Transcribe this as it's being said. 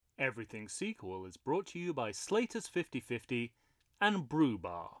Everything Sequel is brought to you by Slater's 50/50 and Brew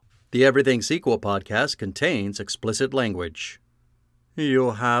Bar. The Everything Sequel podcast contains explicit language.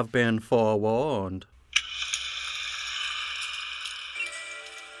 You have been forewarned.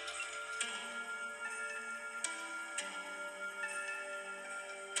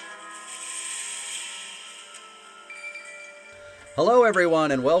 Hello, everyone,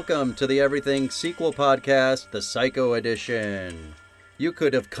 and welcome to the Everything Sequel podcast, the Psycho Edition. You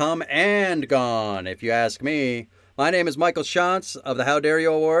could have come and gone, if you ask me. My name is Michael Shantz of the How Dare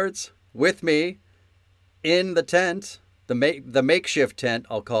You Awards. With me, in the tent, the makeshift tent,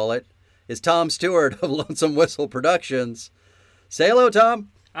 I'll call it, is Tom Stewart of Lonesome Whistle Productions. Say hello, Tom.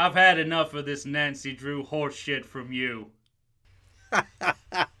 I've had enough of this Nancy Drew horse shit from you.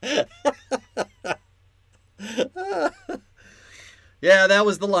 Yeah, that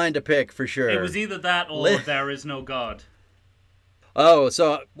was the line to pick, for sure. It was either that or There Is No God. Oh,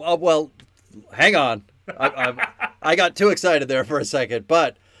 so, well, hang on. I got too excited there for a second.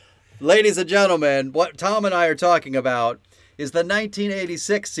 But, ladies and gentlemen, what Tom and I are talking about is the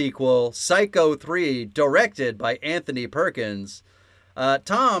 1986 sequel, Psycho 3, directed by Anthony Perkins.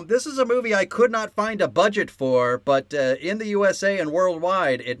 Tom, this is a movie I could not find a budget for, but in the USA and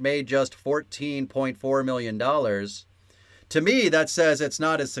worldwide, it made just $14.4 million. To me, that says it's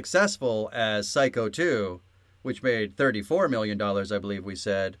not as successful as Psycho 2, which made $34 million, I believe we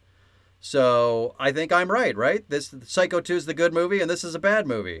said. So I think I'm right? This Psycho 2 is the good movie, and this is a bad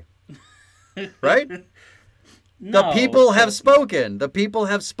movie. Right? No. The people have spoken. The people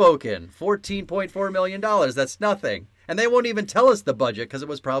have spoken. $14.4 million. That's nothing. And they won't even tell us the budget, because it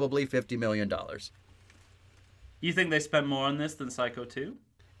was probably $50 million. You think they spent more on this than Psycho 2?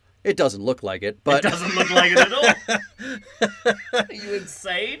 It doesn't look like it, but... It doesn't look like it at all. Are you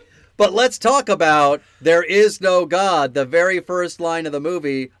insane? But let's talk about There Is No God, the very first line of the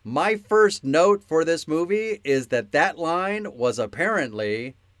movie. My first note for this movie is that line was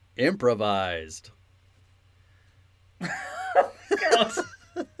apparently improvised. God.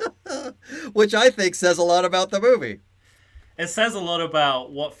 Which I think says a lot about the movie. It says a lot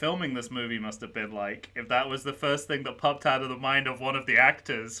about what filming this movie must have been like, if that was the first thing that popped out of the mind of one of the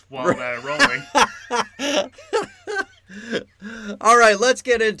actors while they're rolling. All right, let's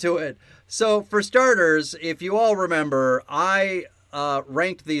get into it. So, for starters, if you all remember, I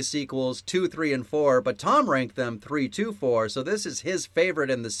ranked these sequels 2, 3, and 4, but Tom ranked them 3, 2, 4, so this is his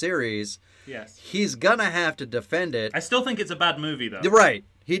favorite in the series. Yes. He's gonna have to defend it. I still think it's a bad movie, though. Right.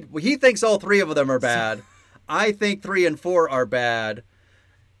 He thinks all three of them are bad. I think 3 and 4 are bad.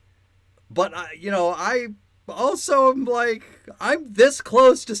 But, I also am like, I'm this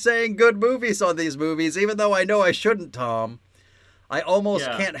close to saying good movies on these movies, even though I know I shouldn't, Tom. I almost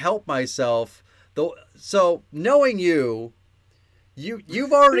can't help myself. So, knowing you've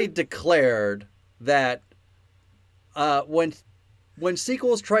already declared that when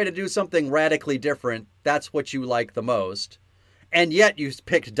sequels try to do something radically different, that's what you like the most. And yet you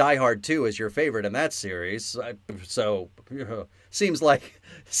picked Die Hard 2 as your favorite in that series. So seems like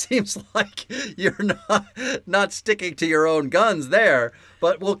you're not sticking to your own guns there.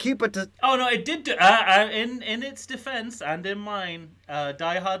 But we'll keep it to... Oh, no, it did... in its defense and in mine,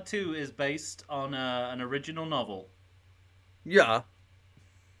 Die Hard 2 is based on an original novel. Yeah.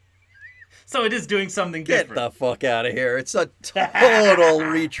 So it is doing something different. Get the fuck out of here. It's a total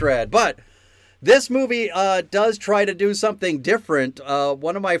retread. But... this movie does try to do something different.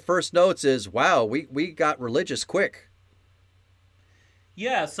 One of my first notes is, wow, we got religious quick.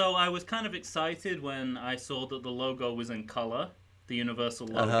 Yeah, so I was kind of excited when I saw that the logo was in color, the Universal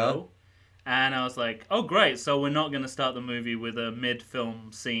logo. Uh-huh. And I was like, oh, great, so we're not going to start the movie with a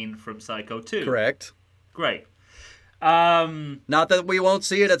mid-film scene from Psycho 2. Correct. Great. Not that we won't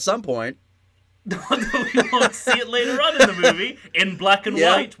see it at some point. We won't see it later on in the movie in black and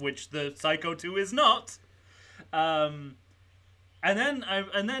white, which the Psycho 2 is not. But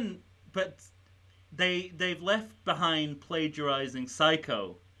they've left behind plagiarizing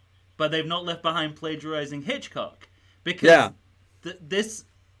Psycho, but they've not left behind plagiarizing Hitchcock, because this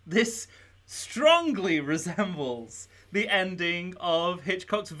strongly resembles the ending of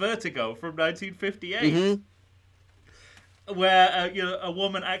Hitchcock's Vertigo from 1958. Mm-hmm. Where a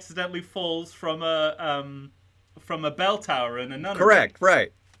woman accidentally falls from a bell tower in a nunnery. Correct,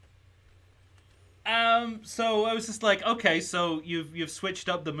 right. So I was just like, okay, so you've switched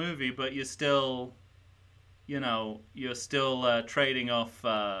up the movie, but you're still, trading off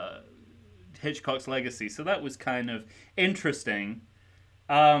Hitchcock's legacy. So that was kind of interesting.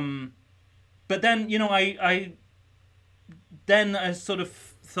 But then, I sort of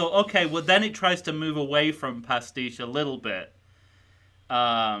thought, okay, well then it tries to move away from pastiche a little bit.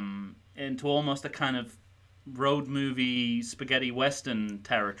 into almost a kind of road movie spaghetti western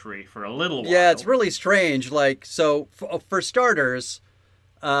territory for a little while. Yeah, it's really strange. Like, so for starters,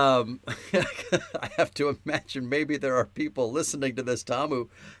 I have to imagine maybe there are people listening to this, Tom, who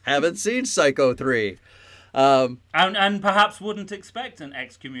haven't seen Psycho 3. And perhaps wouldn't expect an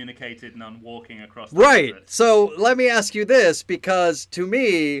excommunicated nun walking across the Right. desert. So let me ask you this, because to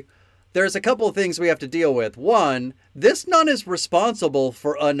me, there's a couple of things we have to deal with. One, this nun is responsible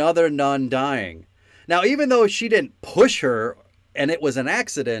for another nun dying. Now, even though she didn't push her and it was an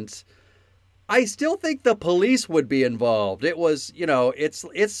accident, I still think the police would be involved. It was,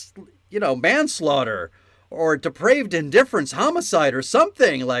 it's manslaughter or depraved indifference, homicide or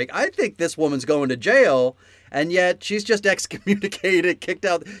something. Like, I think this woman's going to jail, and yet she's just excommunicated, kicked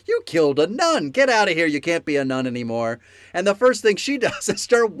out. You killed a nun. Get out of here. You can't be a nun anymore. And the first thing she does is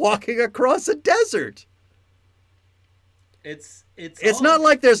start walking across a desert. It's not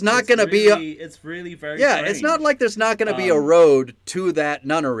like there's not going to be a... It's really very strange. It's not like there's not going to be a road to that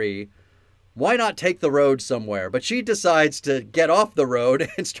nunnery. Why not take the road somewhere? But she decides to get off the road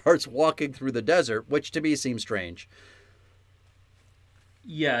and starts walking through the desert, which to me seems strange.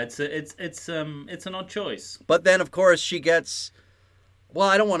 Yeah, it's an odd choice. But then, of course, she gets... Well,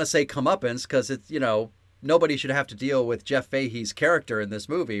 I don't want to say comeuppance, because it's, nobody should have to deal with Jeff Fahey's character in this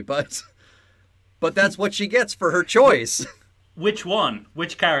movie, but that's what she gets for her choice. Which one?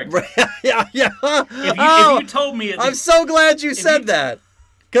 Which character? Yeah. If you told me... I'm so glad you said that,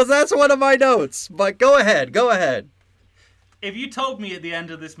 because that's one of my notes. But go ahead. If you told me at the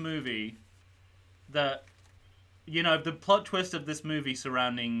end of this movie that, the plot twist of this movie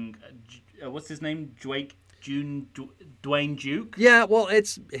surrounding, what's his name? Dwayne Duke? Yeah, well,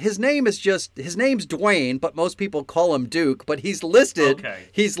 his name's Dwayne, but most people call him Duke, but he's listed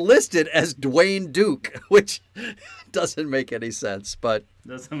as Dwayne Duke, which doesn't make any sense, but...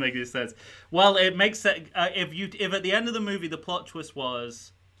 Doesn't make any sense. Well, it makes sense. If at the end of the movie the plot twist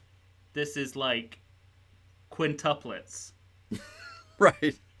was, this is like quintuplets.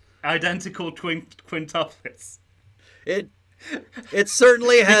 Right. Identical quintuplets. It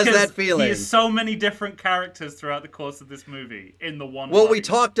certainly has that feeling. He has so many different characters throughout the course of this movie in the one Well, body. we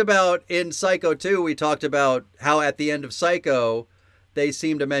talked about in Psycho 2, we talked about how at the end of Psycho, they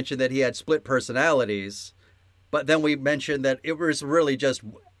seem to mention that he had split personalities. But then we mentioned that it was really just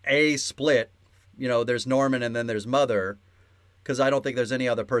a split. There's Norman and then there's Mother. Because I don't think there's any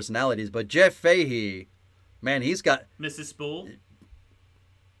other personalities. But Jeff Fahey, man, he's got... Mrs. Spool?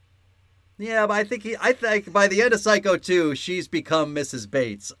 Yeah, but I think by the end of Psycho 2, she's become Mrs.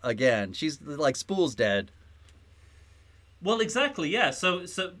 Bates again. She's like, Spool's dead. Well, exactly, yeah. So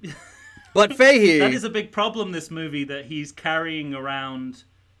But Fahey... That is a big problem, this movie, that he's carrying around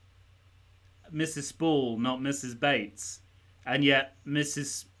Mrs. Spool, not Mrs. Bates. And yet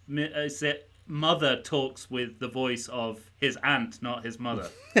Mother talks with the voice of his aunt, not his mother.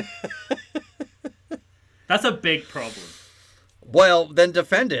 That's a big problem. Well, then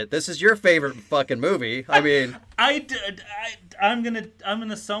defend it. This is your favorite fucking movie. I mean... I'm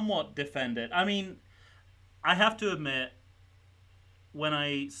gonna somewhat defend it. I mean, I have to admit, when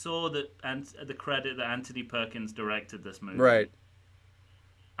I saw the credit that Anthony Perkins directed this movie... Right.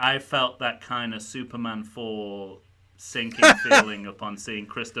 I felt that kind of Superman 4 sinking feeling upon seeing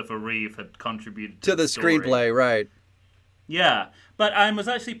Christopher Reeve had contributed to the screenplay, right. Yeah, but I was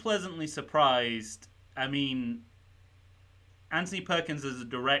actually pleasantly surprised. I mean, Anthony Perkins as a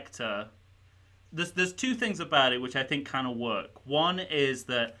director, there's two things about it which I think kind of work. One is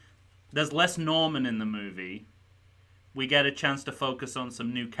that there's less Norman in the movie. We get a chance to focus on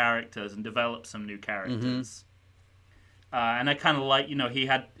some new characters and develop some new characters. Mm-hmm. And I kind of like,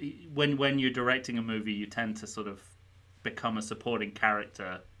 when you're directing a movie, you tend to sort of become a supporting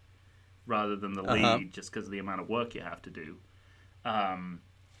character rather than the lead, just because of the amount of work you have to do.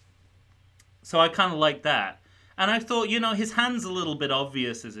 So I kind of like that. And I thought, his hand's a little bit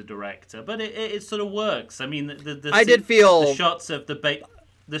obvious as a director, but it sort of works. I mean, the shots of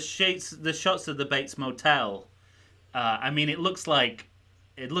the shots of the Bates Motel. I mean, it looks like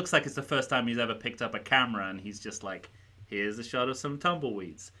it's the first time he's ever picked up a camera, and he's just like, here's a shot of some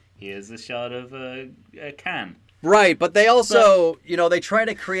tumbleweeds. Here's a shot of a can. Right, but they also, they try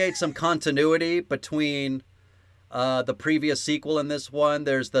to create some continuity between the previous sequel and this one.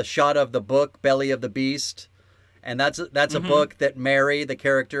 There's the shot of the book, Belly of the Beast, and that's a book that Mary, the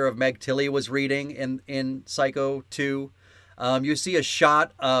character of Meg Tilly, was reading in Psycho 2. You see a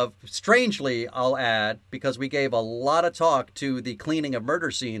shot of, strangely, I'll add, because we gave a lot of talk to the cleaning of murder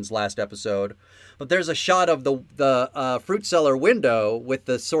scenes last episode, but there's a shot of the fruit cellar window with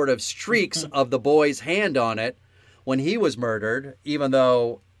the sort of streaks of the boy's hand on it, when he was murdered, even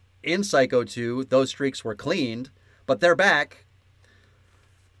though in Psycho 2 those streaks were cleaned, but they're back.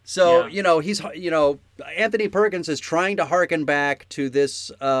 So, Anthony Perkins is trying to harken back to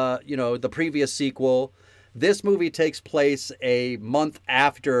this, the previous sequel. This movie takes place a month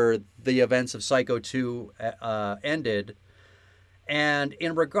after the events of Psycho 2 ended. And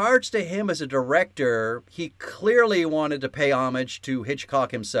in regards to him as a director, he clearly wanted to pay homage to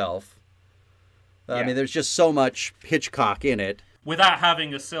Hitchcock himself. I mean, there's just so much Hitchcock in it. Without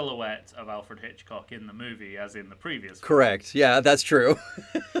having a silhouette of Alfred Hitchcock in the movie, as in the previous film. Correct. Yeah, that's true.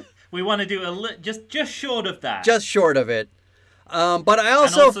 We want to do just short of that. Just short of it. But I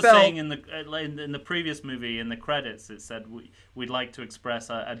also felt saying in the previous movie, in the credits, it said we'd like to express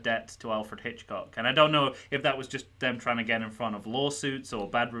a debt to Alfred Hitchcock, and I don't know if that was just them trying to get in front of lawsuits or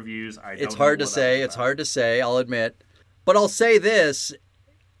bad reviews. It's hard to say. It's hard to say. I'll admit, but I'll say this: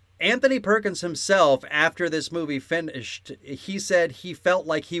 Anthony Perkins himself, after this movie finished, he said he felt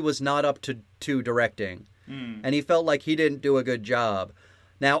like he was not up to directing, and he felt like he didn't do a good job.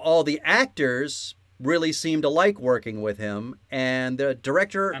 Now, all the actors really seemed to like working with him, and the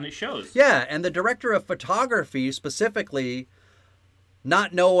director... And it shows. Yeah, and the director of photography specifically,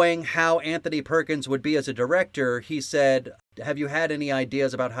 not knowing how Anthony Perkins would be as a director, he said, have you had any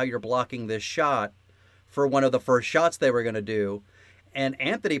ideas about how you're blocking this shot for one of the first shots they were going to do? And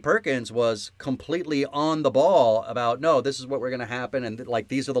Anthony Perkins was completely on the ball about, no, this is what we're going to happen, and like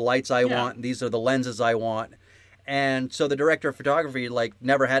these are the lights I want, and these are the lenses I want. And so the director of photography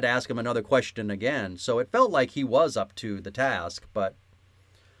never had to ask him another question again. So it felt like he was up to the task, but...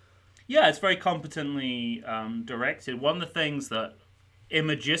 Yeah, it's very competently directed. One of the things that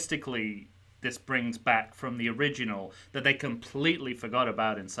imagistically this brings back from the original that they completely forgot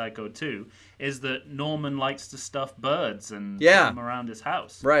about in Psycho 2 is that Norman likes to stuff birds and put them around his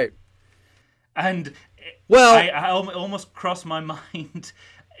house. Right. And I almost crossed my mind...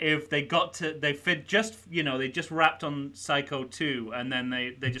 If they got to, they just wrapped on Psycho 2, and then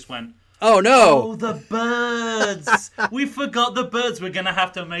they just went, oh no! Oh, the birds! We forgot the birds. We're gonna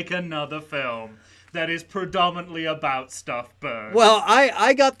have to make another film that is predominantly about stuffed birds. Well,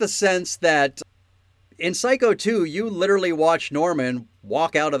 I got the sense that in Psycho 2, you literally watch Norman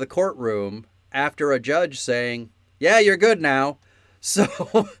walk out of the courtroom after a judge saying, "Yeah, you're good now."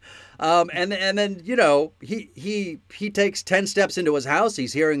 So. And then he takes 10 steps into his house.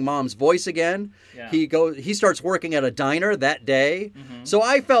 He's hearing Mom's voice again. Yeah. He starts working at a diner that day. Mm-hmm. So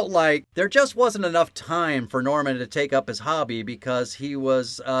I felt like there just wasn't enough time for Norman to take up his hobby because he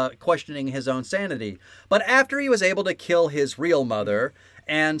was questioning his own sanity. But after he was able to kill his real mother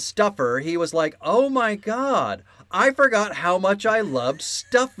and stuff her, he was like, "Oh my God, I forgot how much I loved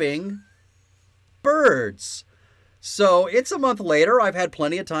stuffing birds." So it's a month later. I've had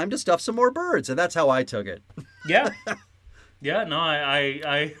plenty of time to stuff some more birds, and that's how I took it. Yeah, no,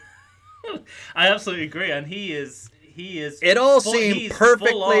 I absolutely agree. And he is. It all seemed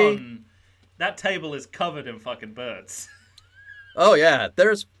perfectly. That table is covered in fucking birds. Oh yeah,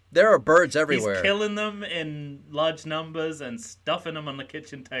 there are birds everywhere. He's killing them in large numbers and stuffing them on the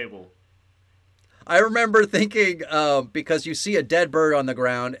kitchen table. I remember thinking, because you see a dead bird on the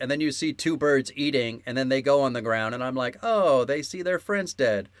ground, and then you see two birds eating, and then they go on the ground, and I'm like, oh, they see their friends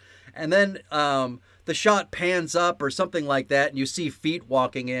dead. And then the shot pans up or something like that, and you see feet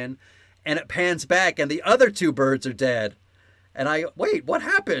walking in, and it pans back, and the other two birds are dead. And wait, what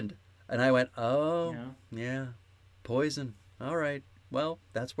happened? And I went, oh, yeah, poison. All right, well,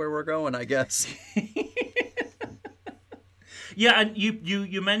 that's where we're going, I guess. Yeah, and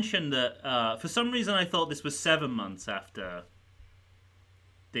you mentioned that for some reason I thought this was 7 months after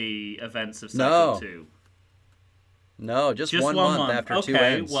the events of Psycho 2. No, just one month after 2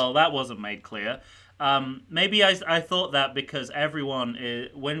 ends. Okay, well, that wasn't made clear. Maybe I thought that because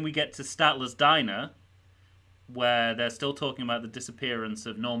when we get to Statler's Diner, where they're still talking about the disappearance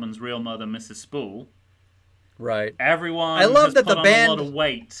of Norman's real mother, Mrs. Spool. Right. Everyone has put on a lot of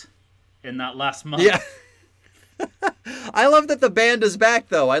weight in that last month. Yeah. I love that the band is back,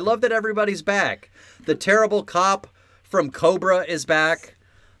 though. I love that everybody's back. The terrible cop from Cobra is back.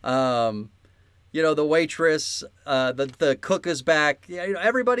 The waitress, the cook is back. Yeah,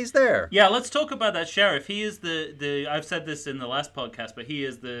 everybody's there. Yeah, let's talk about that sheriff. He is I've said this in the last podcast, but he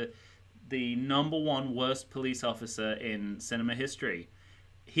is the number one worst police officer in cinema history.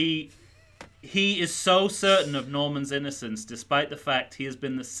 He is so certain of Norman's innocence, despite the fact he has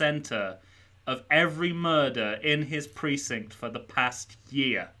been the center of every murder in his precinct for the past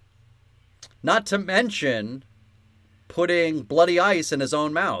year. Not to mention putting bloody ice in his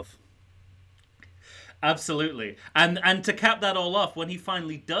own mouth. Absolutely. And to cap that all off, when he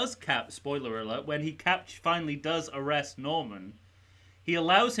finally does spoiler alert, when he finally does arrest Norman, he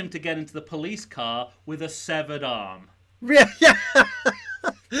allows him to get into the police car with a severed arm. Yeah.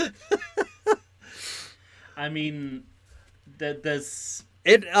 I mean, there's...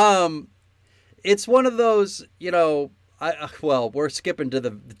 It's one of those, we're skipping to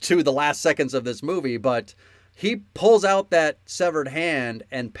the last seconds of this movie, but he pulls out that severed hand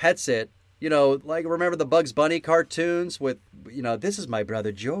and pets it. Like, remember the Bugs Bunny cartoons with, this is my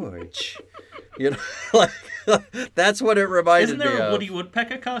brother George. Like, that's what it reminded me of. Isn't there a Woody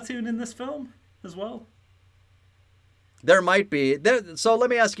Woodpecker cartoon in this film as well? There might be. So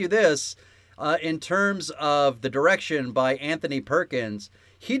let me ask you this. In terms of the direction by Anthony Perkins,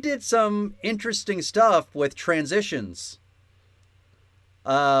 he did some interesting stuff with transitions.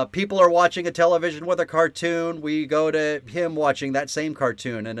 People are watching a television with a cartoon. We go to him watching that same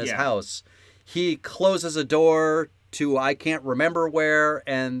cartoon in his house. He closes a door to I can't remember where,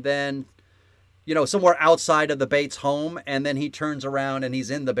 and then, somewhere outside of the Bates home, and then he turns around and he's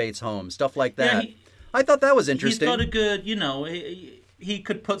in the Bates home. Stuff like that. I thought that was interesting. He's got a good, he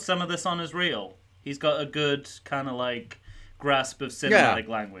could put some of this on as real. He's got a good kind of like grasp of cinematic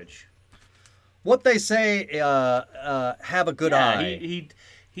language. What they say, have a good eye.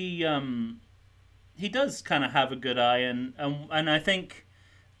 He does kind of have a good eye, and I think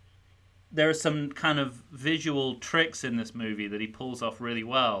there are some kind of visual tricks in this movie that he pulls off really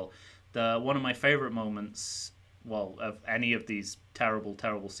well. One of my favorite moments, of any of these terrible,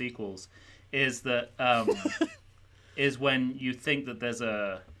 terrible sequels, is that is when you think that there's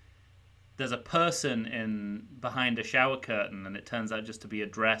a person behind a shower curtain, and it turns out just to be a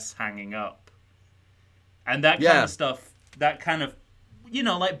dress hanging up. And that kind of stuff, that kind of,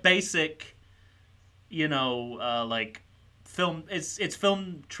 like basic, like film, it's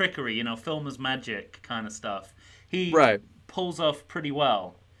film trickery, film is magic kind of stuff. He pulls off pretty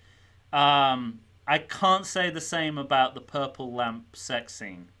well. I can't say the same about the purple lamp sex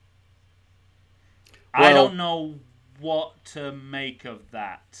scene. Well, I don't know what to make of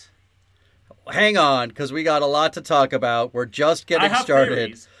that. Hang on, because we got a lot to talk about. We're just getting started.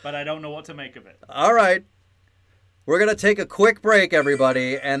 Theories, but I don't know what to make of it. All right. We're going to take a quick break,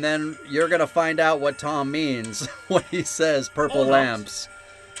 everybody, and then you're going to find out what Tom means when he says purple lamps.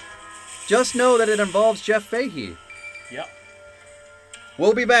 Just know that it involves Jeff Fahey. Yep.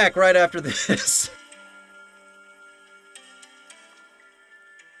 We'll be back right after this.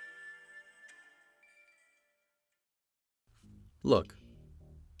 Look,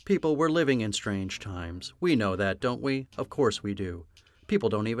 people, we're living in strange times. We know that, don't we? Of course we do. People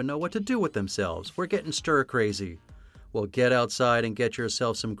don't even know what to do with themselves. We're getting stir crazy. Well, get outside and get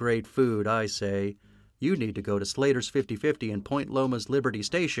yourself some great food, I say. You need to go to Slater's 50/50 in Point Loma's Liberty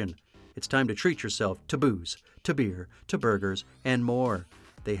Station. It's time to treat yourself to booze, to beer, to burgers, and more.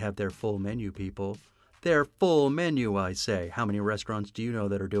 They have their full menu, people. Their full menu, I say. How many restaurants do you know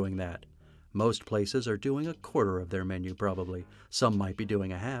that are doing that? Most places are doing a quarter of their menu, probably. Some might be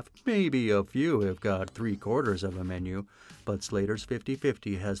doing a half. Maybe a few have got 3/4 of a menu. But Slater's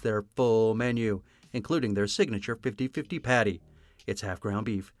 50/50 has their full menu, including their signature 50/50 patty. It's half ground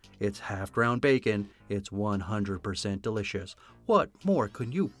beef. It's half ground bacon. It's 100% delicious. What more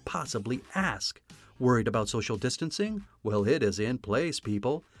could you possibly ask? Worried about social distancing? Well, it is in place,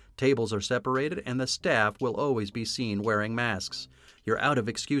 people. Tables are separated, and the staff will always be seen wearing masks. You're out of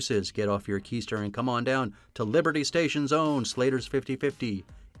excuses. Get off your keister and come on down to Liberty Station's own Slater's 50/50.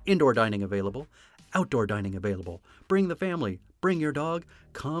 Indoor dining available. Outdoor dining available. Bring the family. Bring your dog.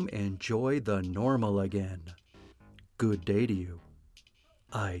 Come enjoy the normal again. Good day to you.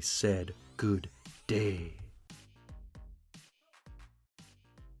 I said good day.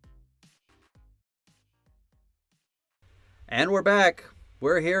 And we're back.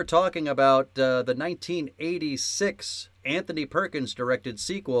 We're here talking about the 1986 Anthony Perkins directed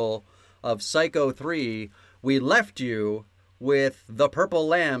sequel of Psycho 3. We left you with The Purple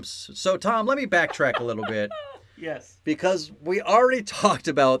Lamps. So, Tom, let me backtrack a little bit. Yes. Because we already talked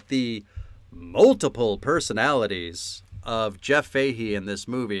about the multiple personalities of Jeff Fahey in this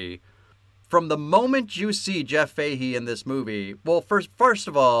movie. From the moment you see Jeff Fahey in this movie, well, first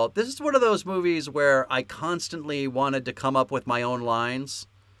of all, this is one of those movies where I constantly wanted to come up with my own lines.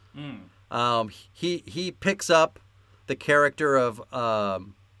 He picks up the character of,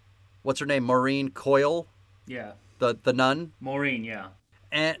 what's her name, Maureen Coyle? Yeah. The nun? Maureen, yeah.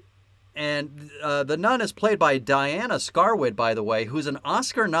 And the nun is played by Diana Scarwood, by the way, who's an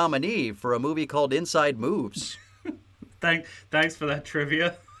Oscar nominee for a movie called Inside Moves. Thanks for that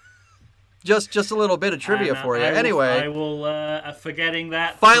trivia. Just a little bit of trivia for you. Anyway. I will, forgetting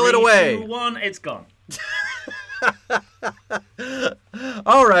that. File it away. 3, 2, 1, it's gone.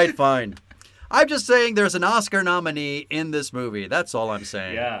 All right, fine. I'm just saying there's an Oscar nominee in this movie. That's all I'm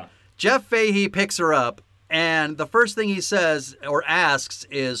saying. Yeah. Jeff Fahey picks her up, and the first thing he says or asks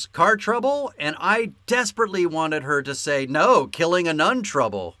is, car trouble? And I desperately wanted her to say, no, killing a nun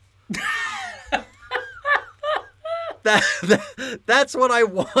trouble. That's what I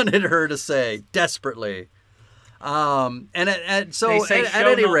wanted her to say, desperately. So They say, at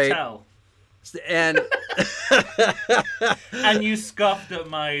any rate, tell. and And you scoffed at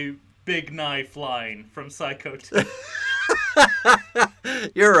my big knife line from Psycho 2.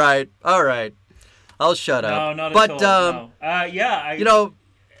 You're right. All right, I'll shut up. No, not at all. No.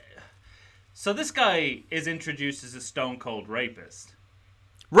 So this guy is introduced as a stone cold rapist.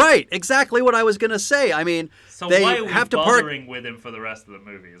 Right, exactly what I was gonna say. I mean, So they why are we have to bothering with him for the rest of the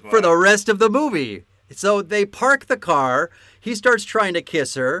movie as well? for the rest of the movie. So they park the car. He starts trying to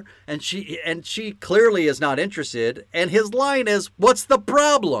kiss her, and she clearly is not interested. And his line is, "What's the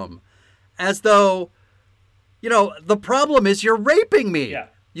problem?" As though, the problem is you're raping me. Yeah.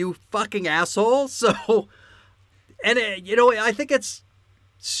 You fucking asshole. So, and I think it's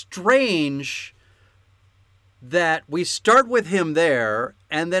strange that we start with him there,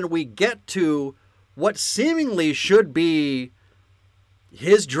 and then we get to what seemingly should be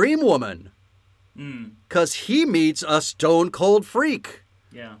his dream woman. Because he meets a stone-cold freak.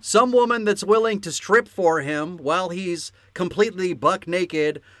 Yeah. Some woman that's willing to strip for him while he's completely buck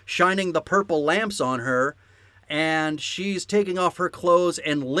naked, shining the purple lamps on her, and she's taking off her clothes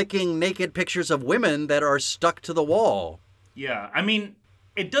and licking naked pictures of women that are stuck to the wall. Yeah. I mean,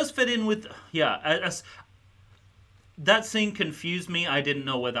 it does fit in with... Yeah. That scene confused me. I didn't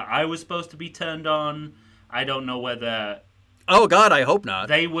know whether I was supposed to be turned on. I don't know whether... Oh, God, I hope not.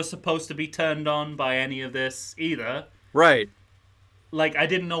 They were supposed to be turned on by any of this either. Right. Like, I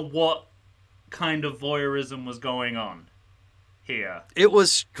didn't know what kind of voyeurism was going on here. It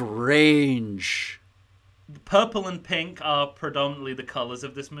was strange. Purple and pink are predominantly the colors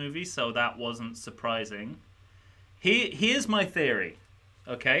of this movie, so that wasn't surprising. Here's my theory,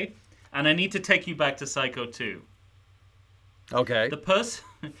 okay? And I need to take you back to Psycho 2. Okay. The person...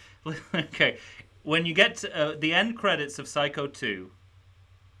 Okay. When you get to the end credits of Psycho 2,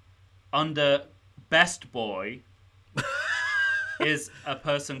 under Best Boy is a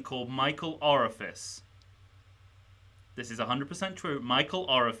person called Michael Orifice. This is 100% true. Michael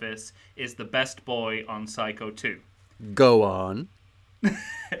Orifice is the best boy on Psycho 2. Go on.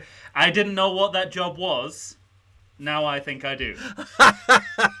 I didn't know what that job was. Now I think I do.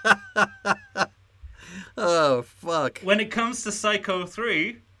 Oh, fuck. When it comes to Psycho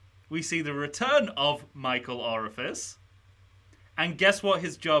 3... we see the return of Michael Orifice. And guess what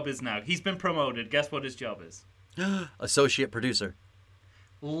his job is now? He's been promoted. Guess what his job is? Associate producer.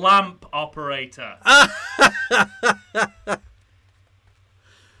 Lamp operator.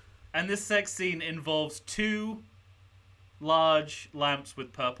 And this sex scene involves 2 large lamps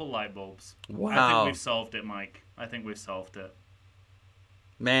with purple light bulbs. Wow. I think we've solved it, Mike. I think we've solved it.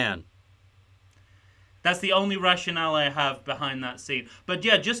 Man. That's the only rationale I have behind that scene. But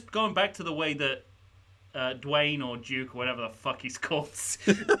yeah, just going back to the way that Dwayne or Duke, or whatever the fuck he's called,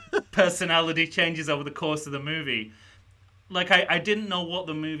 personality changes over the course of the movie. Like, I didn't know what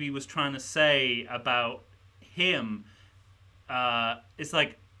the movie was trying to say about him. It's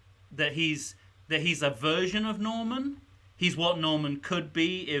like that he's a version of Norman. He's what Norman could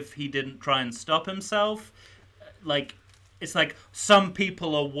be if he didn't try and stop himself. Like... it's like some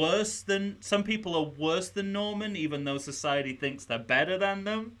people are worse than Norman, even though society thinks they're better than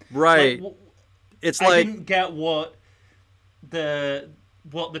them. Right. I didn't get what the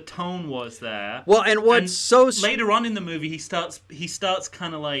tone was there. Well, and later on in the movie, he starts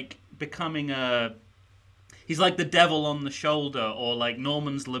kind of like becoming he's like the devil on the shoulder, or like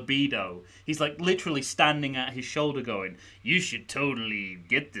Norman's libido. He's like literally standing at his shoulder, going, "You should totally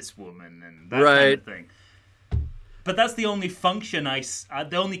get this woman," and that kind of thing. But that's the only function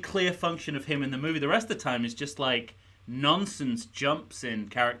the only clear function of him in the movie. The rest of the time is just like nonsense jumps in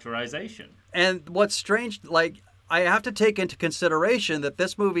characterization. And what's strange, like, I have to take into consideration that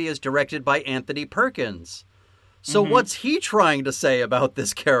this movie is directed by Anthony Perkins. So what's he trying to say about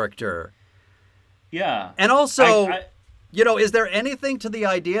this character? Yeah. And also, is there anything to the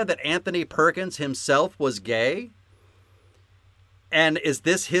idea that Anthony Perkins himself was gay? And is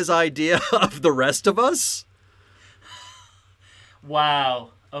this his idea of the rest of us?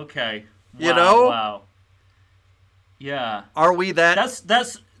 Wow. Okay. Wow, Wow. Yeah. Are we that?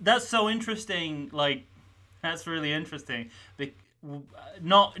 That's so interesting. Like, that's really interesting.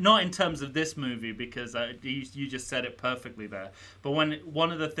 not in terms of this movie, because you just said it perfectly there. But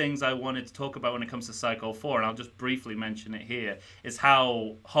one of the things I wanted to talk about when it comes to Psycho 4, and I'll just briefly mention it here, is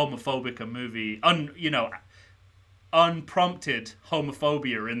how homophobic a movie, unprompted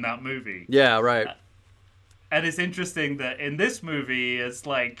homophobia in that movie. Yeah, right. And it's interesting that in this movie, it's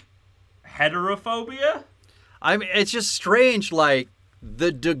like heterophobia. I mean, it's just strange, like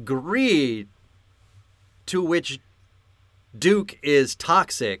the degree to which Duke is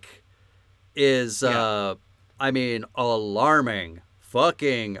toxic is, I mean, alarming.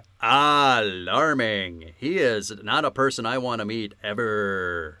 Fucking alarming. He is not a person I want to meet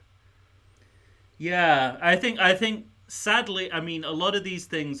ever. Yeah, I think sadly, I mean, a lot of these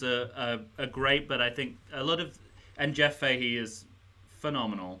things are great, but I think and Jeff Fahey is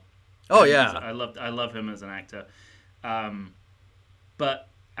phenomenal. Oh, yeah. I love him as an actor. But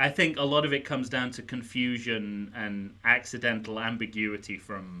I think a lot of it comes down to confusion and accidental ambiguity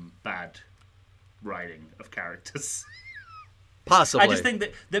from bad writing of characters. Possibly. I just think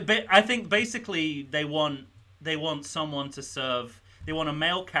I think basically they want someone to serve. They want a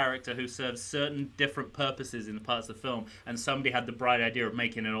male character who serves certain different purposes in the parts of the film, and somebody had the bright idea of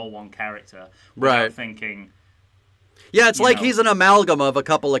making it all one character without right. thinking. Yeah, it's like he's an amalgam of a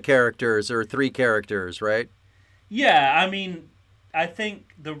couple of characters or three characters, right? Yeah, I mean, I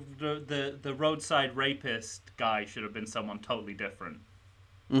think the roadside rapist guy should have been someone totally different.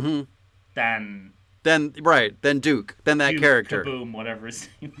 Mm-hmm. Than Duke, that character. Kaboom, whatever his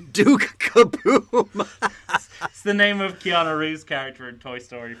name is. Duke Kaboom. It's the name of Keanu Reeves' character in Toy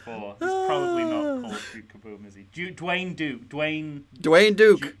Story 4. He's probably not called Duke Kaboom, is he? Dwayne Duke. Dwayne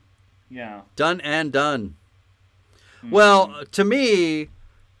Duke. Yeah. Done and done. Mm-hmm. Well, to me,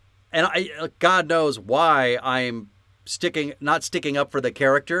 and God knows why I'm not sticking up for the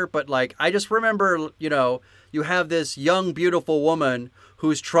character, but like I just remember, you have this young, beautiful woman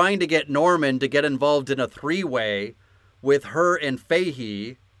who's trying to get Norman to get involved in a three-way with her and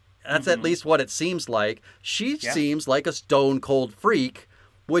Fahey. That's at least what it seems like. She seems like a stone-cold freak,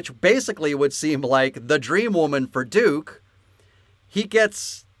 which basically would seem like the dream woman for Duke. He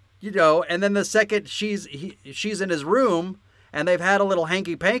gets, and then the second she's in his room and they've had a little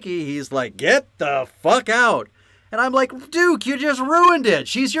hanky-panky, he's like, get the fuck out. And I'm like, Duke, you just ruined it.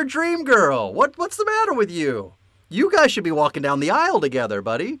 She's your dream girl. What's the matter with you? You guys should be walking down the aisle together,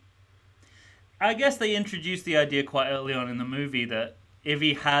 buddy. I guess they introduced the idea quite early on in the movie that if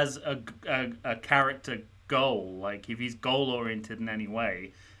he has a character goal, like if he's goal-oriented in any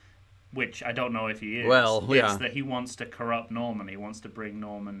way, which I don't know if he is, it's that he wants to corrupt Norman. He wants to bring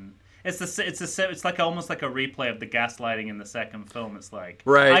Norman... It's like almost like a replay of the gaslighting in the second film. It's like,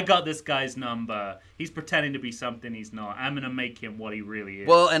 right. I got this guy's number. He's pretending to be something he's not. I'm going to make him what he really is.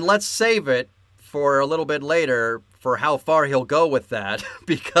 Well, and let's save it for a little bit later for how far he'll go with that,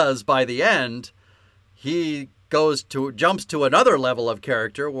 because by the end, he jumps to another level of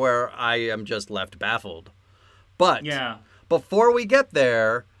character where I am just left baffled. But before we get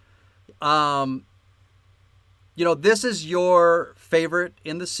there, this is your favorite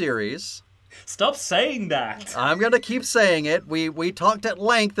in the series. Stop saying that. I'm going to keep saying it. We talked at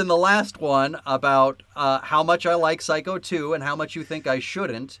length in the last one about how much I like Psycho 2 and how much you think I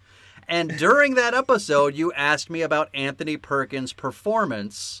shouldn't. And during that episode, you asked me about Anthony Perkins'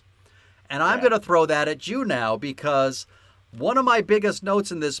 performance. And I'm going to throw that at you now, because one of my biggest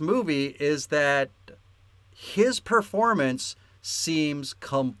notes in this movie is that his performance seems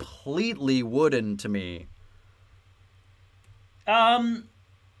completely wooden to me.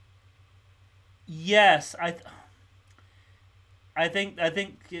 Yes, I think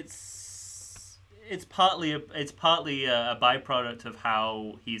it's partly a byproduct of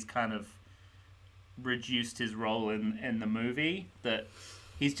how he's kind of reduced his role in the movie, that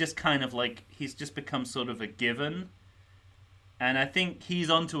he's just kind of like, he's just become sort of a given. And I think he's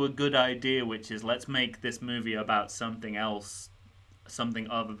onto a good idea, which is, let's make this movie about something else, something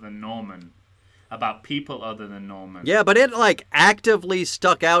other than Norman, about people other than Norman. Yeah, but it actively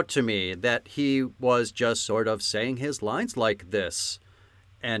stuck out to me that he was just sort of saying his lines like this.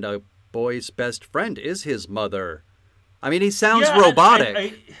 And a boy's best friend is his mother. I mean, he sounds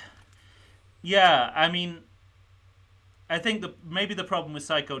robotic. I think maybe the problem with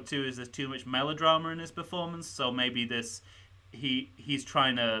Psycho 2 is there's too much melodrama in his performance, so maybe he's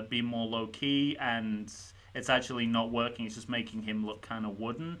trying to be more low-key, and it's actually not working. It's just making him look kind of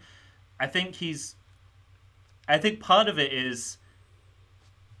wooden. I think part of it is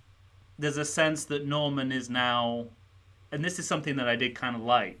there's a sense that Norman is now, and this is something that I did kind of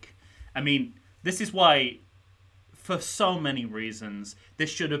like. I mean, this is why, for so many reasons, this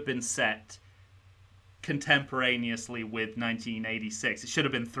should have been set contemporaneously with 1986. It should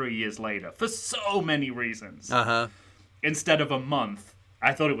have been 3 years later for so many reasons. Instead of a month.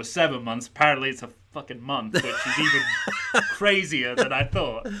 I thought it was 7 months. Apparently it's a fucking month, which is even crazier than I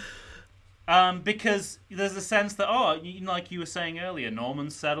thought. Because there's a sense that, like you were saying earlier,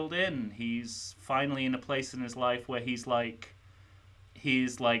 Norman's settled in. He's finally in a place in his life where he's like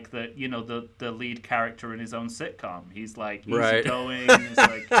the lead character in his own sitcom. He's like easygoing. It's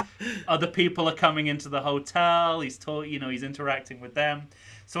like other people are coming into the hotel. He's he's interacting with them.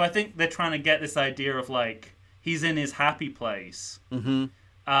 So I think they're trying to get this idea of like he's in his happy place.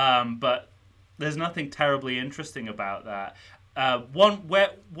 But there's nothing terribly interesting about that.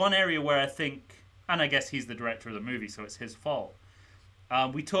 One area where I think, and I guess he's the director of the movie, so it's his fault.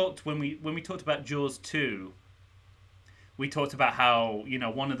 We talked when we talked about Jaws 2. We talked about how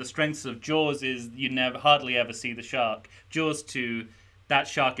one of the strengths of Jaws is you hardly ever see the shark. Jaws 2, that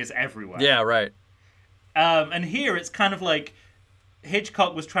shark is everywhere. Yeah, right. And here it's kind of like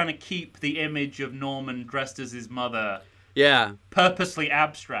Hitchcock was trying to keep the image of Norman dressed as his mother. Yeah. Purposely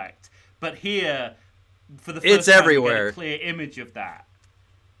abstract, but here. For the first it's time, everywhere. You get a clear image of that,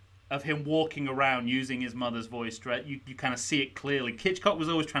 of him walking around using his mother's voice. You kind of see it clearly. Hitchcock was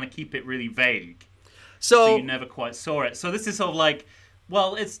always trying to keep it really vague, so you never quite saw it. So this is sort of like,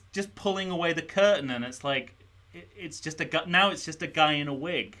 well, it's just pulling away the curtain, and it's like, it's just now it's just a guy in a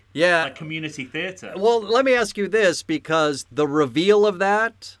wig, like community theater. Well, let me ask you this, because the reveal of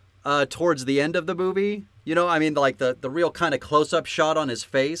that towards the end of the movie, like the real kind of close-up shot on his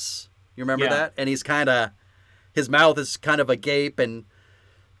face. You remember that? And he's his mouth is kind of agape. And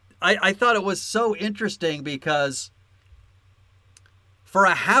I thought it was so interesting because for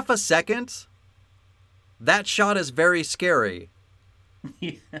a half a second, that shot is very scary.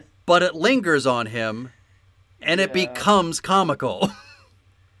 But it lingers on him and it becomes comical.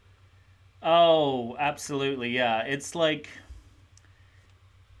 Oh, absolutely. Yeah. It's like,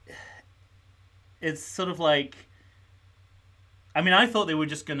 it's sort of like, I mean, I thought they were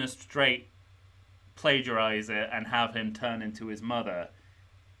just going to straight plagiarize it and have him turn into his mother.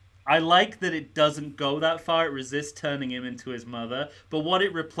 I like that it doesn't go that far. It resists turning him into his mother. But what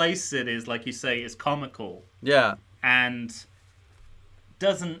it replaces it is, like you say, is comical. Yeah. And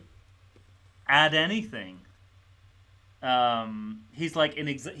doesn't add anything. He's like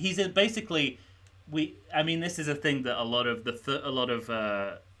he's basically this is a thing that a lot of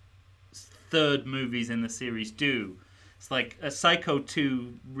third movies in the series do. It's like a Psycho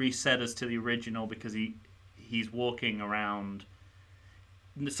 2 reset us to the original because he's walking around.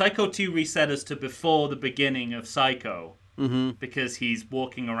 Psycho 2 reset us to before the beginning of Psycho because he's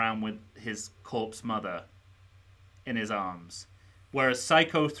walking around with his corpse mother in his arms. Whereas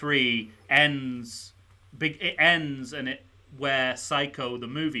Psycho 3 ends where Psycho the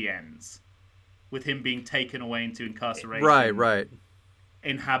movie ends, with him being taken away into incarceration. Right.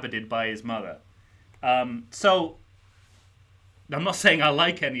 Inhabited by his mother. So I'm not saying I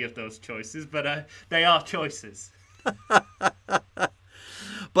like any of those choices, but they are choices.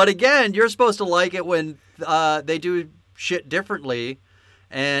 But again, you're supposed to like it when they do shit differently.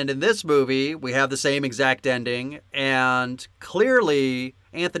 And in this movie, we have the same exact ending. And clearly,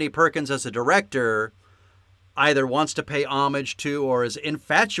 Anthony Perkins as a director either wants to pay homage to or is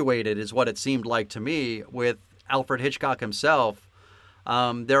infatuated, is what it seemed like to me, with Alfred Hitchcock himself.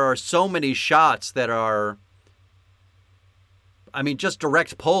 There are so many shots that are, just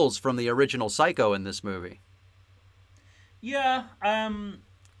direct pulls from the original Psycho in this movie. Yeah.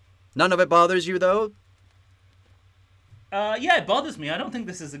 None of it bothers you, though? Yeah, it bothers me. I don't think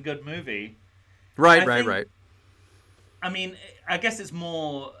this is a good movie. Right. I mean, I guess it's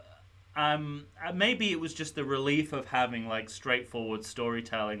more... maybe it was just the relief of having, like, straightforward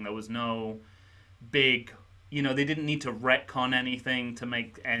storytelling. There was no big... they didn't need to retcon anything to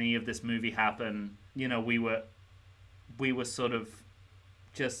make any of this movie happen. We were sort of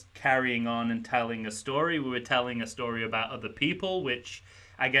just carrying on and telling a story. We were telling a story about other people, which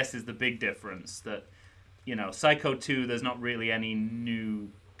I guess is the big difference. That, Psycho 2, there's not really any new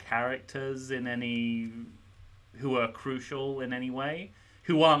characters who are crucial in any way,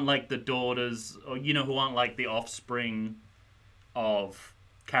 who aren't like the daughters, or, who aren't like the offspring of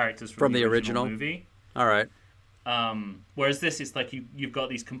characters from the original movie. All right. Whereas this is like you've got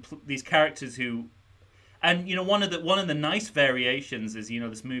these characters who, and one of the nice variations is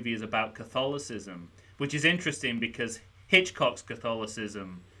this movie is about Catholicism, which is interesting because Hitchcock's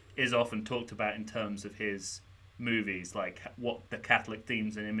Catholicism is often talked about in terms of his movies, like what the Catholic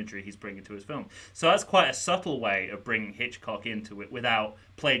themes and imagery he's bringing to his film. So that's quite a subtle way of bringing Hitchcock into it without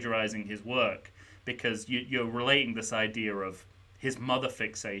plagiarizing his work, because you're relating this idea of his mother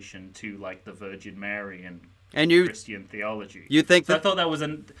fixation to like the Virgin Mary and you, Christian theology. You think so that... I thought that was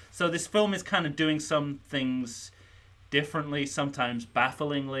so this film is kind of doing some things differently, sometimes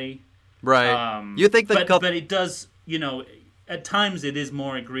bafflingly. Right. You think that... But it does, at times it is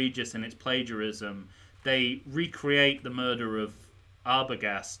more egregious in its plagiarism. They recreate the murder of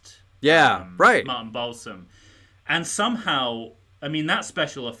Arbogast. Yeah, right. Martin Balsam. And somehow, I mean, that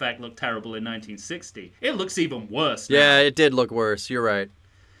special effect looked terrible in 1960. It looks even worse now. Yeah, it did look worse. You're right.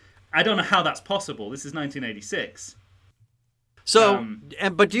 I don't know how that's possible. This is 1986. So,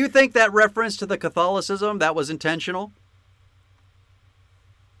 but do you think that reference to the Catholicism, that was intentional?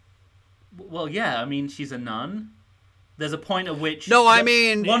 Well, yeah. I mean, she's a nun. There's a point at which... No, I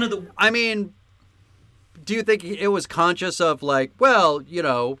mean... One of the... I mean, do you think it was conscious of like, well,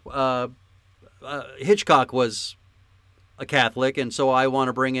 Hitchcock was a Catholic, and so I want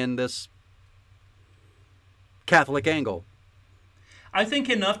to bring in this Catholic angle? I think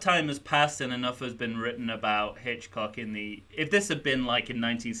enough time has passed and enough has been written about Hitchcock if this had been like in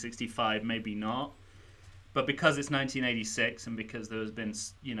 1965, maybe not. But because it's 1986 and because there has been,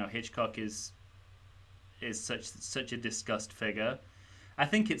 Hitchcock is such a discussed figure, I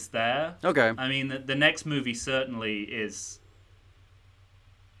think it's there. Okay. I mean, the next movie certainly is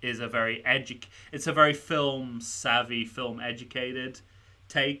a very it's a very film savvy, film educated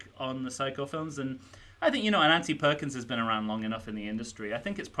take on the Psycho films, and I think and Auntie Perkins has been around long enough in the industry. I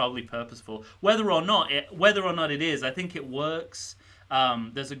think it's probably purposeful, whether or not it is. I think it works.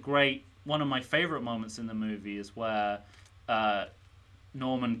 There's one of my favorite moments in the movie is where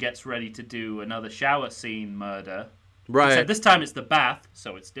Norman gets ready to do another shower scene murder. Right. Except this time it's the bath,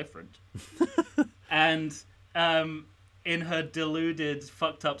 so it's different. And in her deluded,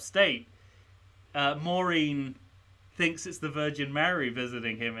 fucked up state, Maureen thinks it's the Virgin Mary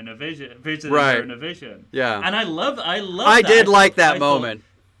visiting him in a vision, her in a vision. Yeah. And I love I that. did like that moment.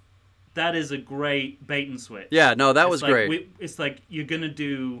 That is a great bait and switch. Yeah, no, that was great. It's like you're going to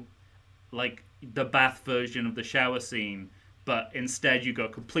do like the bath version of the shower scene, but instead you go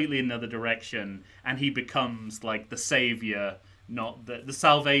completely another direction, and he becomes like the savior, not the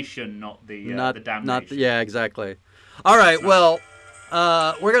salvation, not the damnation. Yeah, exactly. All right, well,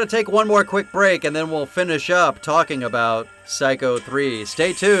 we're going to take one more quick break, and then we'll finish up talking about Psycho 3.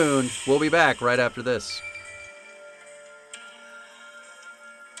 Stay tuned. We'll be back right after this.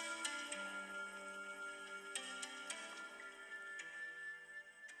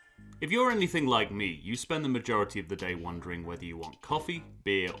 If you're anything like me, you spend the majority of the day wondering whether you want coffee,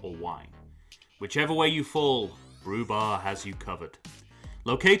 beer, or wine. Whichever way you fall, Brew Bar has you covered.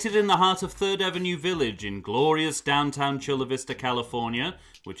 Located in the heart of 3rd Avenue Village in glorious downtown Chula Vista, California,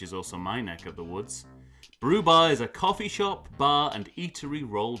 which is also my neck of the woods, Brew Bar is a coffee shop, bar, and eatery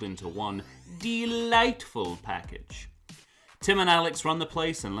rolled into one delightful package. Tim and Alex run the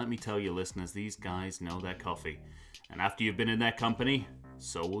place, and let me tell you, listeners, these guys know their coffee. And after you've been in their company,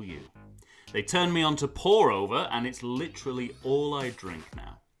 so will you. They turned me on to pour over, and it's literally all I drink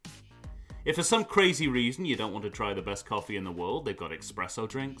now. If for some crazy reason you don't want to try the best coffee in the world, they've got espresso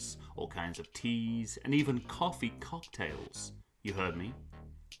drinks, all kinds of teas, and even coffee cocktails. You heard me?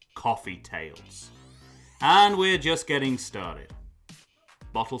 Coffee tails. And we're just getting started.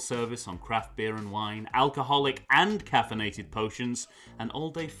 Bottle service on craft beer and wine, alcoholic and caffeinated potions, an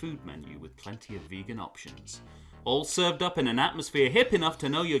all-day food menu with plenty of vegan options. All served up in an atmosphere hip enough to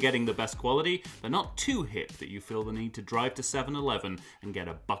know you're getting the best quality, but not too hip that you feel the need to drive to 7-Eleven and get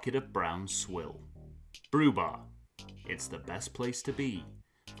a bucket of brown swill. Brew Bar. It's the best place to be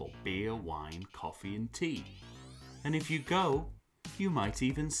for beer, wine, coffee, and tea. And if you go, you might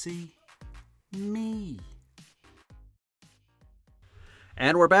even see me.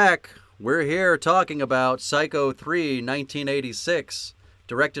 And we're back. We're here talking about Psycho 3, 1986,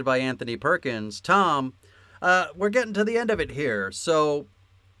 directed by Anthony Perkins. Tom, we're getting to the end of it here. So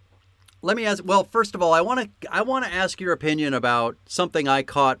let me ask, well, first of all, I want to ask your opinion about something I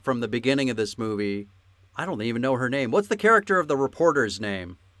caught from the beginning of this movie. I don't even know her name. What's the character of the reporter's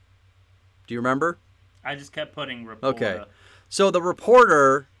name? Do you remember? I just kept putting reporter. Okay. So the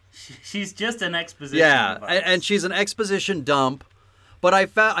reporter... She's just an exposition device. And she's an exposition dump. But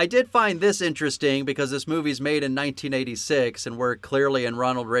I did find this interesting because this movie's made in 1986, and we're clearly in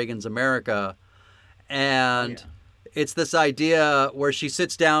Ronald Reagan's America. And it's this idea where she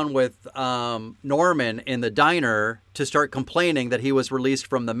sits down with Norman in the diner to start complaining that he was released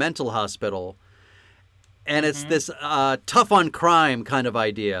from the mental hospital. And it's this tough on crime kind of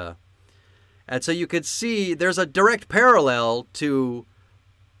idea. And so you could see there's a direct parallel to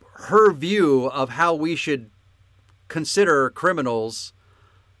her view of how we should consider criminals.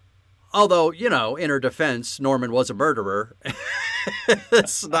 Although, in her defense, Norman was a murderer.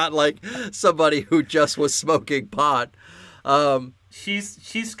 It's not like somebody who just was smoking pot.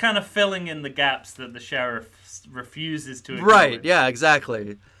 She's kind of filling in the gaps that the sheriff refuses to acknowledge. Right, yeah,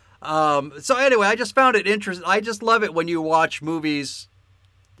 exactly. So anyway, I just found it interesting. I just love it when you watch movies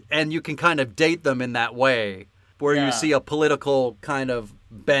and you can kind of date them in that way, where you see a political kind of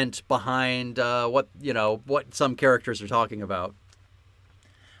bent behind what some characters are talking about.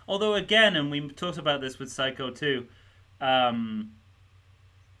 Although again, and we talked about this with Psycho too,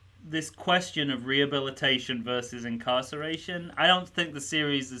 this question of rehabilitation versus incarceration, I don't think the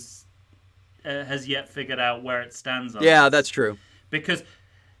series has yet figured out where it stands on. Yeah, that's true. Because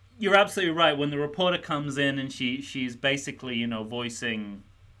you're absolutely right. When the reporter comes in and she's basically, voicing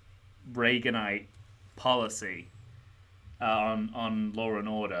Reaganite policy on Law and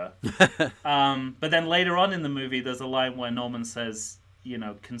Order. But then later on in the movie, there's a line where Norman says,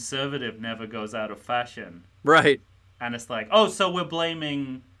 conservative never goes out of fashion. Right. And it's like, oh, so we're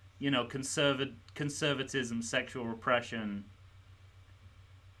blaming, conservatism, sexual repression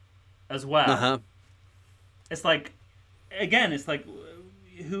as well. Uh-huh. It's like, again,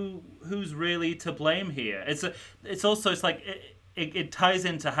 who's really to blame here? It's like it ties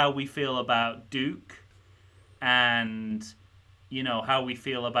into how we feel about Duke, and how we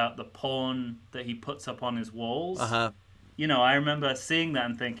feel about the porn that he puts up on his walls. Uh-huh. I remember seeing that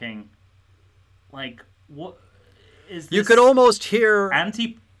and thinking, like, what is this? You could almost hear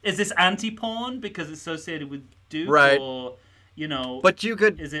is this anti-porn because it's associated with Duke, right? Or but you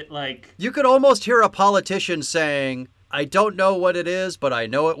could. Is it like you could almost hear a politician saying, "I don't know what it is, but I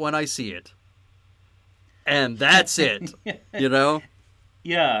know it when I see it," and that's it.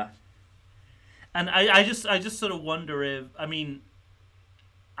 Yeah. And I just sort of wonder if,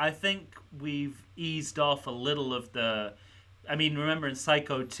 I think we've eased off a little of the. Remember in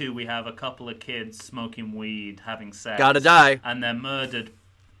Psycho 2 we have a couple of kids smoking weed, having sex. Gotta die. And they're murdered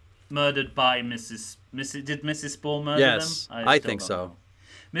by Mrs. Did Mrs. Spool murder them? Yes, I think so.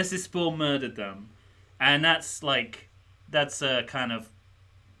 Mrs. Spool murdered them, and that's a kind of,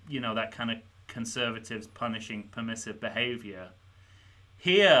 that kind of conservatives punishing permissive behavior.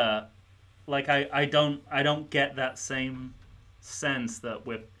 Here, like I don't get that same sense that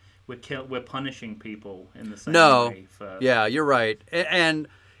we're punishing people in the same way. Yeah, you're right, and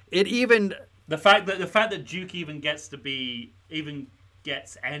it even the fact that Duke even gets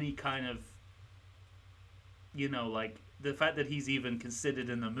any kind of, like the fact that he's even considered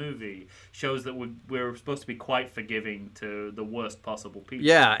in the movie shows that we're supposed to be quite forgiving to the worst possible people.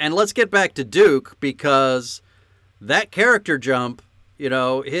 Yeah, and let's get back to Duke, because that character jump,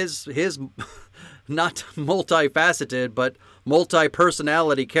 his not multifaceted but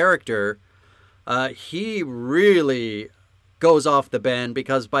multi-personality character, he really goes off the bend,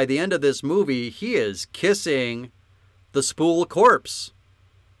 because by the end of this movie he is kissing the Spool corpse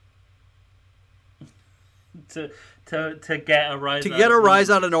to get a rise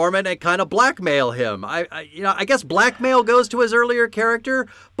out of Norman and kind of blackmail him. I guess blackmail goes to his earlier character,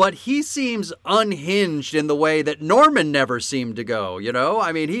 but he seems unhinged in the way that Norman never seemed to go.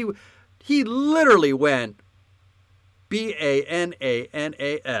 He literally went BANANAS.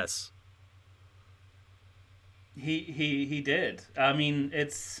 He did.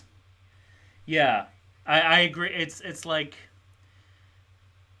 It's yeah. I agree. It's like,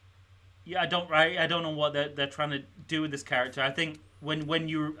 yeah, I don't know what they're trying to do with this character. I think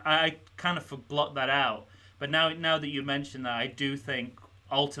I kind of blocked that out. But now that you mention that, I do think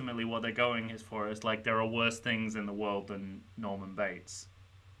ultimately what they're going is like, there are worse things in the world than Norman Bates.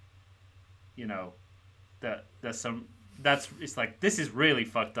 That there's some. It's like, this is really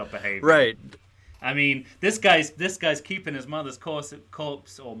fucked up behavior. Right. This guy's keeping his mother's corpse,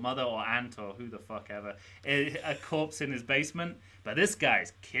 or mother or aunt or who the fuck ever, a corpse in his basement. But this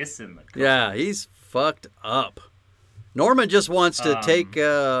guy's kissing the corpse. Yeah, he's fucked up. Norman just wants to take,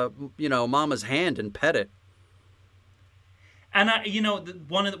 Mama's hand and pet it. And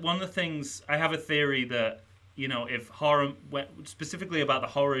one of the things, I have a theory that, if horror, specifically about the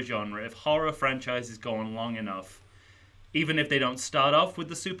horror genre, if horror franchises go on long enough, even if they don't start off with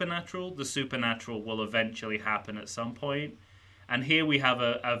the supernatural will eventually happen at some point. And here we have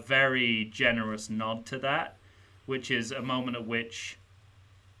a very generous nod to that, which is a moment at which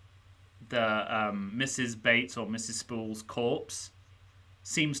the Mrs. Bates or Mrs. Spool's corpse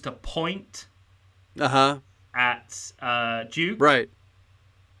seems to point at Duke. Right.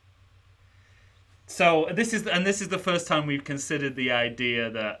 So this is the first time we've considered the idea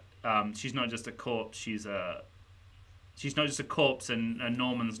that she's not just a corpse, she's not just a corpse, and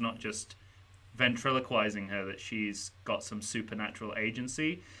Norman's not just ventriloquizing her, that she's got some supernatural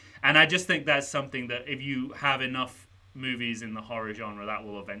agency. And I just think that's something that if you have enough movies in the horror genre, that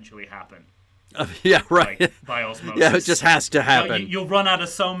will eventually happen. Yeah, right. Like, by osmosis. Yeah, it just has to happen. You'll run out of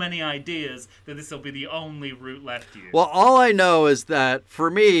so many ideas that this will be the only route left to you. Well, all I know is that, for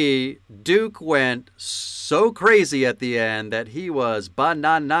me, Duke went so crazy at the end that he was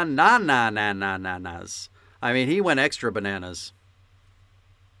bananas. I mean, he went extra bananas.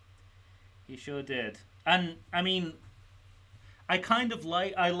 He sure did. And, I mean, I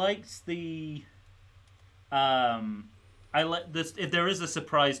liked the... I like this. If there is a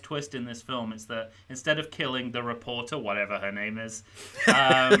surprise twist in this film, it's that instead of killing the reporter, whatever her name is,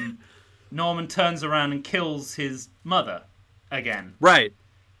 Norman turns around and kills his mother again. Right.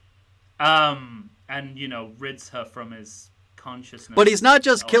 And rids her from his consciousness. But he's not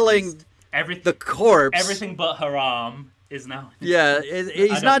just killing the corpse. Everything but her arm is now. Yeah,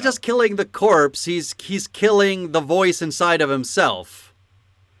 he's not just killing the corpse. He's killing the voice inside of himself.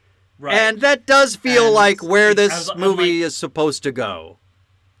 Right. And that does feel like where this movie is supposed to go,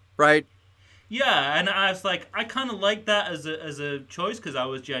 right? Yeah, and I was like, I kind of like that as a choice because I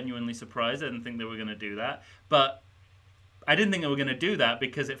was genuinely surprised. I didn't think they were going to do that, but I didn't think they were going to do that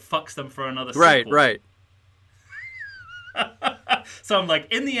because it fucks them for another sequel. Right. So I'm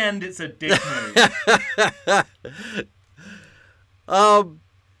like, in the end, it's a dick move.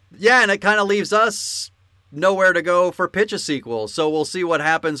 Yeah, and it kind of leaves us nowhere to go for pitch a sequel, so we'll see what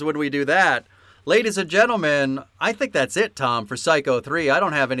happens when we do that. Ladies and gentlemen, I think that's it, Tom, for Psycho 3. I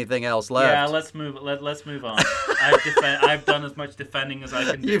don't have anything else left. Yeah, let's move on. I've done as much defending as I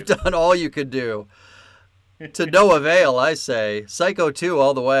can do. You've done all you could do. To no avail, I say. Psycho 2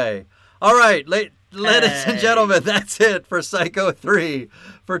 all the way. All right, ladies and gentlemen, that's it for Psycho 3.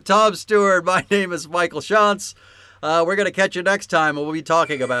 For Tom Stewart, my name is Michael Shantz. We're going to catch you next time, and we'll be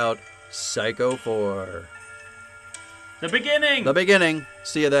talking about Psycho 4. The beginning.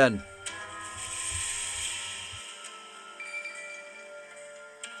 See you then.